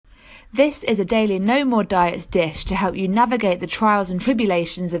This is a daily No More Diets dish to help you navigate the trials and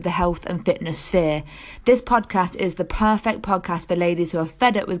tribulations of the health and fitness sphere. This podcast is the perfect podcast for ladies who are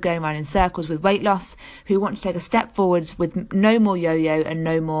fed up with going around in circles with weight loss, who want to take a step forwards with no more yo-yo and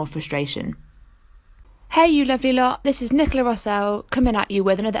no more frustration. Hey you lovely lot, this is Nicola Rossell coming at you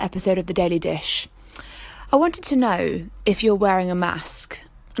with another episode of The Daily Dish. I wanted to know if you're wearing a mask.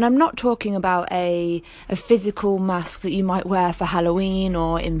 And I'm not talking about a physical mask that you might wear for Halloween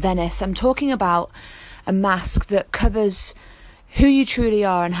or in Venice. I'm talking about a mask that covers who you truly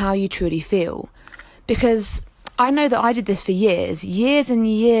are and how you truly feel. Because I know that I did this for years and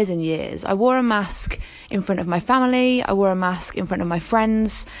years and years. I wore a mask in front of my family. I wore a mask in front of my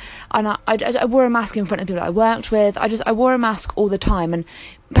friends. And I wore a mask in front of people that I worked with. I wore a mask all the time. And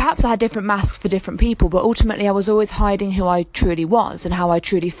perhaps I had different masks for different people, but ultimately I was always hiding who I truly was and how I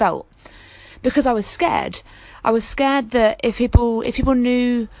truly felt. Because I was scared. I was scared that if people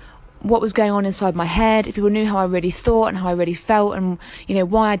knew what was going on inside my head, if people knew how I really thought and how I really felt and,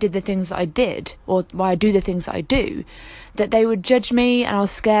 why I did the things that I did or why I do the things that I do, that they would judge me, and I was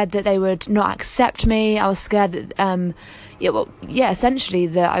scared that they would not accept me. I was scared that, essentially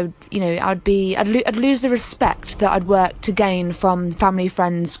that I'd lose the respect that I'd worked to gain from family,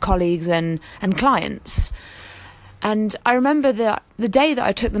 friends, colleagues and clients. And I remember that the day that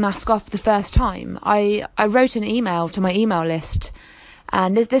I took the mask off the first time, I wrote an email to my email list.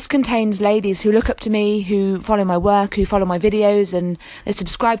 And this contains ladies who look up to me, who follow my work, who follow my videos, and they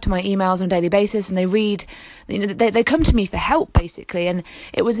subscribe to my emails on a daily basis, and they read, they come to me for help, basically. And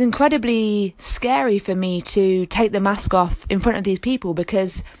it was incredibly scary for me to take the mask off in front of these people,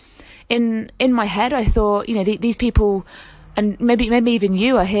 because in my head I thought, these people, and maybe even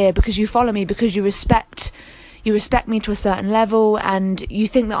you are here because you follow me, because you respect me to a certain level, and you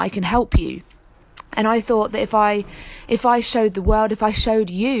think that I can help you. And I thought that if I showed the world, if I showed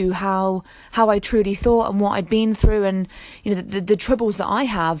you how I truly thought and what I'd been through, and the troubles that I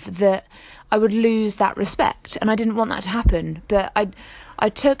have, that I would lose that respect, and I didn't want that to happen. But I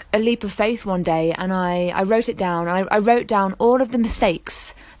took a leap of faith one day, and I wrote it down. I wrote down all of the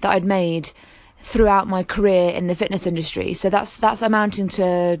mistakes that I'd made throughout my career in the fitness industry. So that's amounting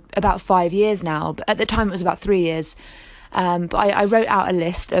to about 5 years now. But at the time it was about 3 years. But I wrote out a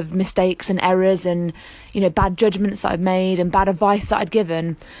list of mistakes and errors and, bad judgments that I've made and bad advice that I'd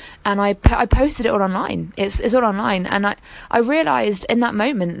given. And I posted it all online. It's all online. And I realised in that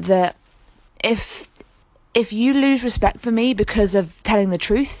moment that if you lose respect for me because of telling the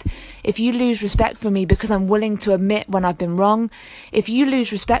truth, if you lose respect for me because I'm willing to admit when I've been wrong, if you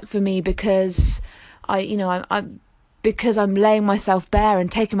lose respect for me because because I'm laying myself bare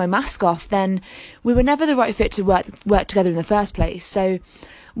and taking my mask off, then we were never the right fit to work together in the first place. So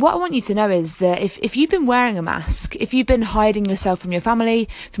what I want you to know is that if you've been wearing a mask, if you've been hiding yourself from your family,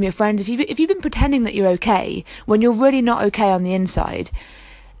 from your friends, if you've been pretending that you're okay when you're really not okay on the inside,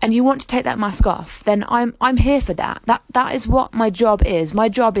 and you want to take that mask off, then I'm here for that. That is what my job is. My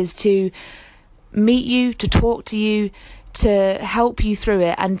job is to meet you, to talk to you, to help you through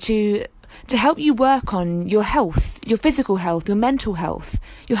it, and to help you work on your health, your physical health, your mental health,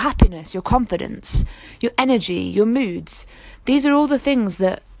 your happiness, your confidence, your energy, your moods. These are all the things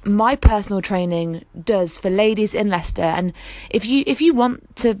that my personal training does for ladies in Leicester. And if you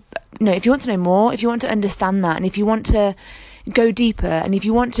want to know more, if you want to understand that, and if you want to go deeper, and if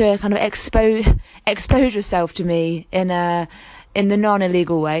you want to kind of expose yourself to me in the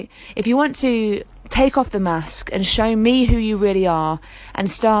non-illegal way, if you want to take off the mask and show me who you really are,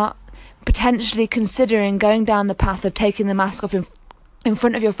 and start potentially considering going down the path of taking the mask off in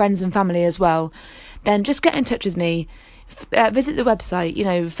front of your friends and family as well, then just get in touch with me. Visit the website,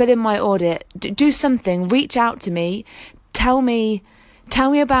 fill in my audit, do something, reach out to me, tell me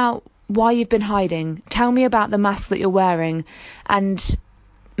about why you've been hiding, tell me about the mask that you're wearing, and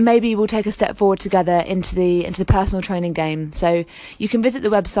maybe we'll take a step forward together into the personal training game. So you can visit the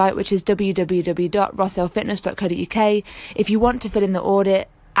website, which is www.rossellfitness.co.uk. If you want to fill in the audit,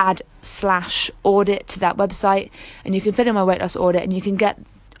 add /audit to that website, and you can fill in my weight loss audit, and you can get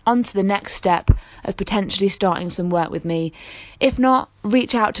onto the next step of potentially starting some work with me. If not,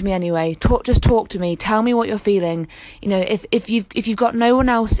 reach out to me anyway. Just talk to me. Tell me what you're feeling. If you've got no one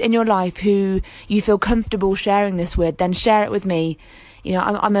else in your life who you feel comfortable sharing this with, then share it with me.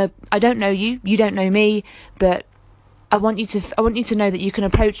 I don't know you, you don't know me, but I want you to know that you can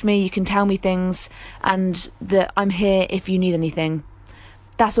approach me, you can tell me things, and that I'm here if you need anything.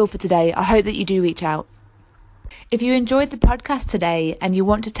 That's all for today. I hope that you do reach out. If you enjoyed the podcast today and you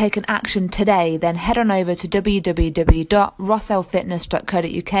want to take an action today, then head on over to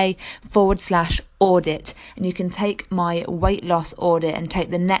www.rossellfitness.co.uk/audit and you can take my weight loss audit and take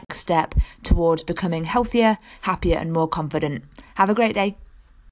the next step towards becoming healthier, happier and more confident. Have a great day.